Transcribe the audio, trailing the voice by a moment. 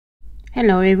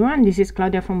Hello everyone, this is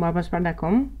Claudia from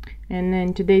barbasbar.com, and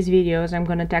in today's videos I'm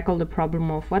going to tackle the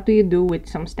problem of what do you do with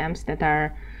some stamps that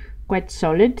are quite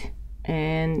solid,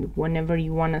 and whenever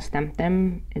you want to stamp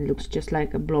them it looks just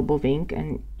like a blob of ink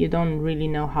and you don't really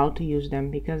know how to use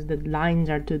them because the lines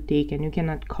are too thick and you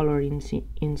cannot color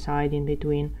inside in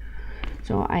between.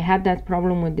 So I had that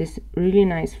problem with these really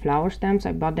nice flower stamps.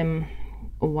 I bought them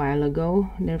a while ago.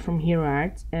 They're from Hero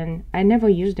Arts and I never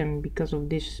used them because of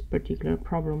this particular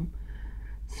problem.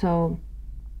 So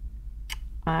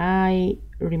I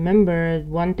remembered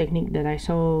one technique that I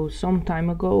saw some time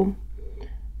ago,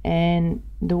 and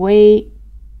the way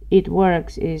it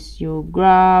works is you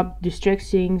grab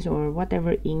distress inks or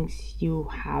whatever inks you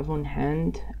have on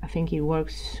hand. I think it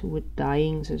works with dye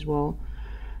inks as well,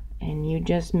 and you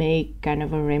just make kind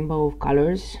of a rainbow of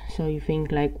colors. So you think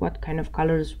like, what kind of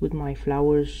colors would my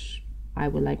flowers I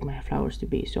would like my flowers to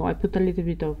be. So I put a little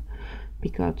bit of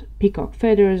peacock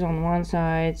feathers on one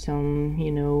side, some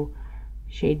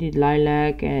shaded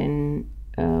lilac and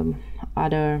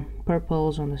other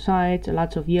purples on the sides,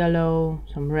 lots of yellow,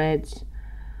 some reds,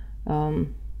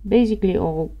 basically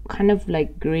all kind of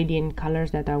like gradient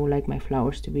colors that I would like my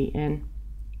flowers to be. And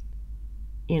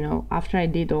after I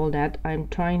did all that, I'm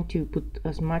trying to put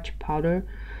as much powder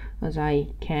as I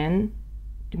can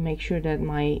to make sure that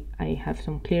I have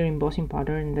some clear embossing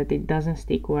powder and that it doesn't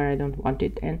stick where I don't want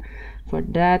it. And for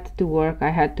that to work, I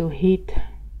had to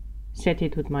set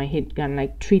it with my heat gun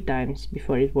like 3 times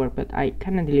before it worked, but I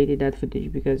kind of deleted that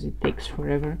footage because it takes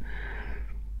forever.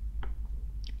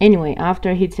 Anyway,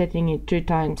 after heat setting it 3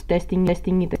 times, testing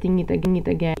it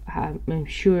again, I'm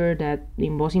sure that the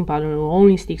embossing powder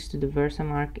only sticks to the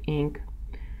Versamark ink,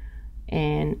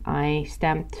 and I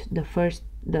stamped the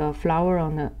flower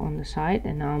on the side,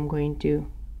 and now I'm going to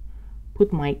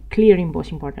put my clear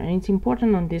embossing powder. And it's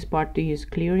important on this part to use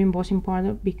clear embossing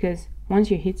powder because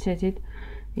once you heat set it,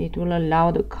 it will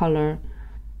allow the color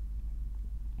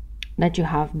that you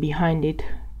have behind it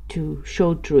to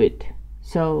show through it.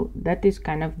 So that is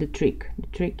kind of the trick. The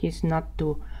trick is not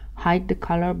to hide the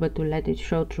color but to let it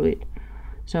show through it.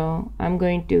 So I'm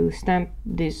going to stamp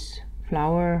this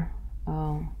flower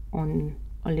on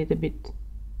a little bit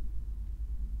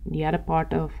the other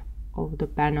part of the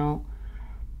panel,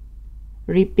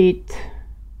 repeat,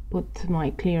 put my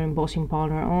clear embossing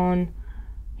powder on,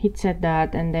 heat set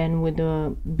that, and then with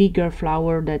a bigger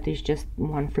flower that is just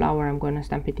one flower, I'm going to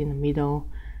stamp it in the middle,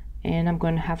 and I'm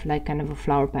going to have like kind of a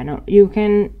flower panel. You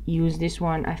can use this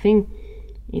one. I think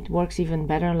it works even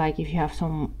better like if you have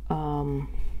some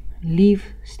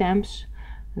leaf stamps,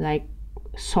 like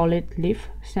solid leaf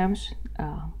stamps.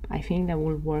 I think that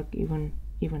will work even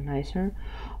nicer,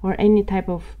 or any type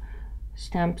of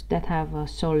stamps that have a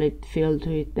solid feel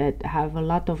to it, that have a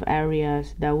lot of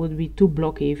areas that would be too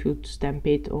blocky if you stamp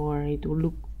it, or it will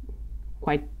look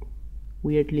quite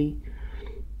weirdly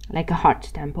like a heart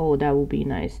stamp. Oh, that would be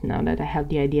nice. Now that I have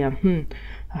the idea,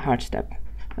 a heart stamp.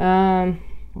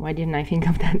 Why didn't I think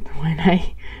of that when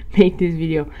I made this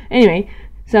video? Anyway,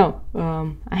 so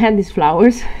I had these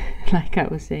flowers like I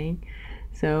was saying,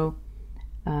 so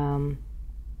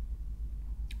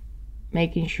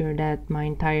making sure that my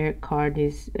entire card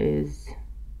is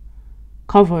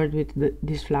covered with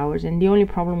these flowers. And the only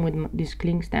problem with these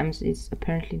cling stamps is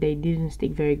apparently they didn't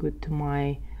stick very good to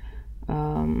my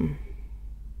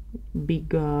big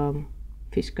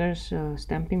Fiskars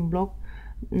stamping block.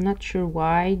 Not sure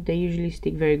why. They usually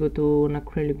stick very good to an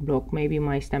acrylic block. Maybe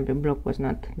my stamping block was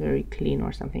not very clean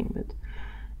or something, but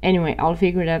anyway, I'll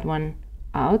figure that one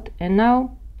out. And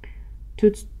now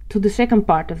to the second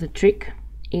part of the trick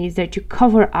is that you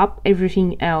cover up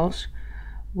everything else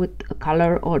with a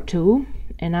color or two,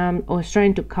 and I was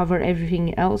trying to cover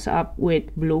everything else up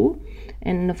with blue.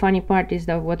 And the funny part is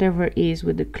that whatever is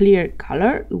with the clear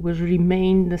color, it will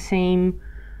remain the same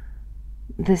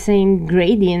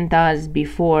gradient as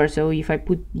before. So if I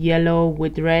put yellow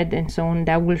with red and so on,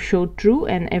 that will show through,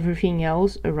 and everything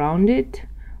else around it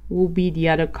will be the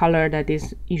other color that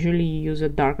is usually use a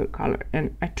darker color.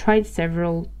 And I tried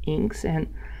several inks,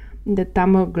 and the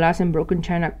Tamil glass and broken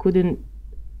china couldn't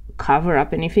cover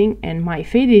up anything, and my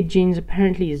faded jeans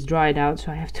apparently is dried out,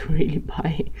 so I have to really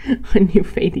buy a new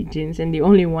faded jeans, and the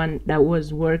only one that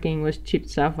was working was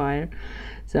chipped sapphire.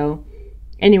 So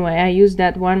anyway, I used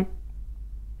that one.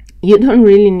 You don't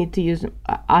really need to use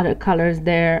other colors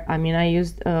there. I mean, I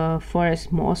used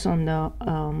forest moss on the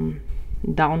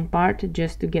down part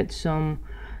just to get some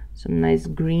nice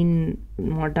green,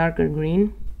 more darker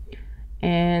green.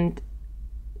 And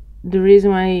the reason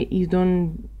why you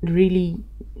don't really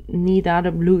need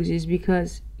other blues is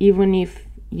because even if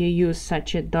you use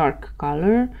such a dark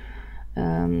color,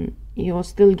 you'll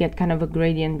still get kind of a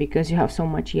gradient because you have so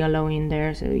much yellow in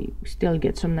there, so you still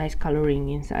get some nice coloring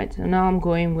inside. So now I'm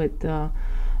going with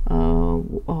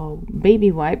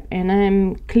baby wipe, and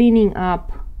I'm cleaning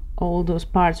up all those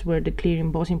parts where the clear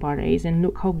embossing powder is, and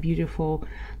look how beautiful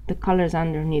the colors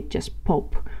underneath just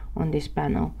pop on this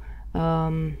panel.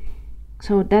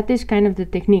 So that is kind of the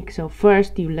technique. So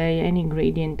first you lay any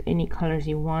gradient, any colors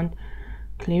you want,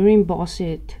 clear emboss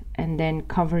it, and then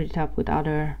cover it up with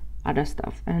other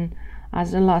stuff. And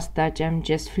as a last touch, I'm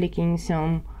just flicking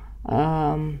some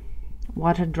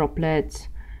water droplets,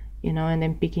 you know, and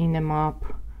then picking them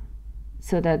up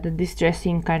so that the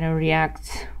distressing kind of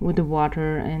reacts with the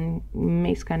water and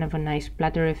makes kind of a nice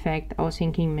splatter effect. I was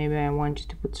thinking maybe I wanted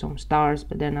to put some stars,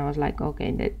 but then I was like,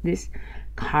 okay, this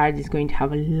card is going to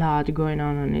have a lot going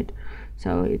on it,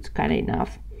 so it's kind of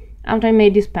enough. After I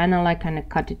made this panel, I kind of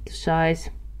cut it to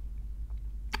size,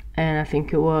 and I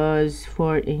think it was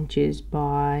 4 inches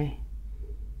by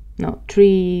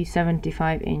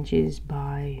 375 inches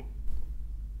by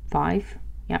 5,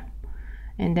 yeah.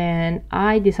 And then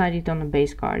I decided on a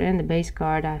base card, and the base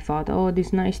card I thought, oh,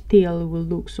 this nice teal will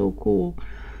look so cool,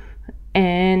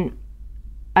 and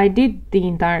I did the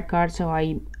entire card. So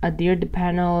I adhered the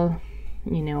panel,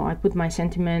 you know, I put my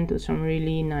sentiment with some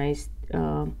really nice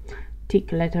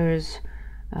thick letters,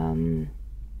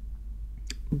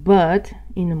 but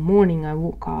in the morning I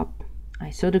woke up,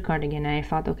 I saw the card again, and I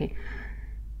thought, okay,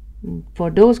 for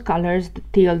those colors the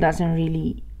teal doesn't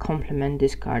really complement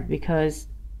this card because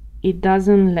it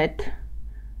doesn't let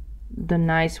the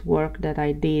nice work that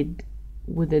I did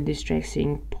with the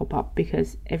distressing pop up,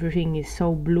 because everything is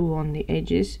so blue on the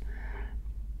edges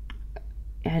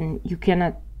and you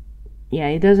cannot, yeah,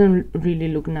 it doesn't really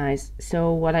look nice.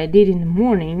 So what I did in the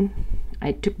morning,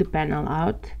 I took the panel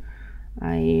out,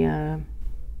 and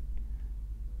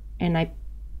I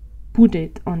put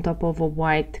it on top of a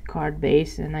white card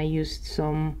base, and I used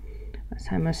some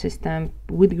Simon Says stamp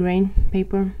wood grain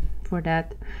paper for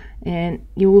that. And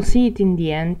you will see it in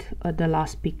the end, the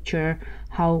last picture,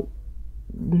 how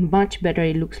much better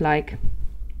it looks like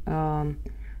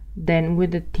than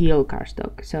with the teal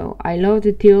cardstock. So I love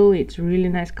the teal, it's a really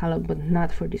nice color, but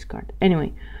not for this card.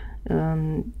 Anyway,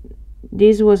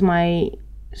 this was my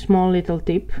small little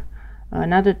tip.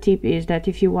 Another tip is that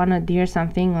if you want to adhere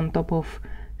something on top of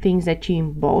things that you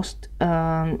embossed,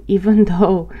 even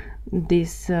though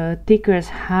these stickers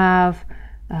have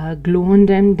glue on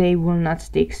them, they will not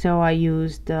stick. So I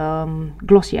used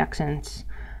glossy accents,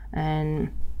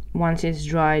 and once it's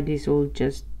dry, this will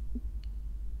just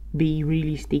be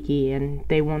really sticky and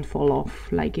they won't fall off,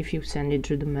 like if you send it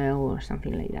through the mail or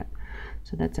something like that.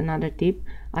 So that's another tip.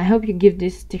 I hope you give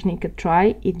this technique a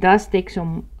try. It does take a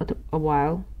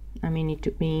while. I mean, it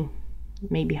took me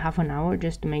maybe half an hour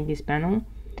just to make this panel,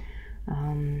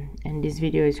 and this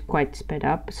video is quite sped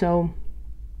up. So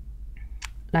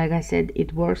like I said,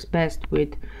 it works best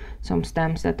with some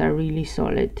stamps that are really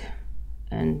solid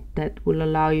and that will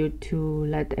allow you to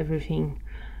let everything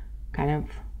kind of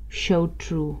show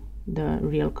through the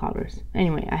real colors.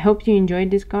 Anyway, I hope you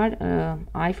enjoyed this card.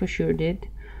 I for sure did.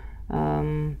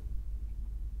 And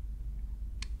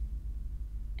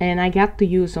I got to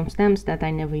use some stamps that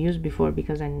I never used before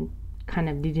because I kind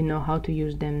of didn't know how to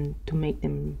use them to make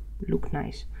them look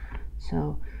nice.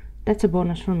 So that's a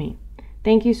bonus for me.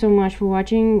 Thank you so much for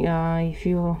watching. If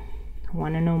you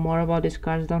want to know more about these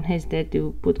cards, don't hesitate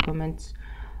to put comments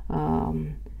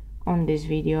on this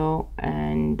video,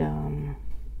 and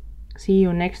see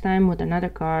you next time with another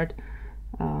card,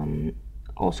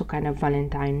 also kind of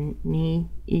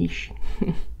Valentine-ish.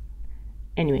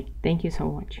 Anyway, thank you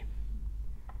so much.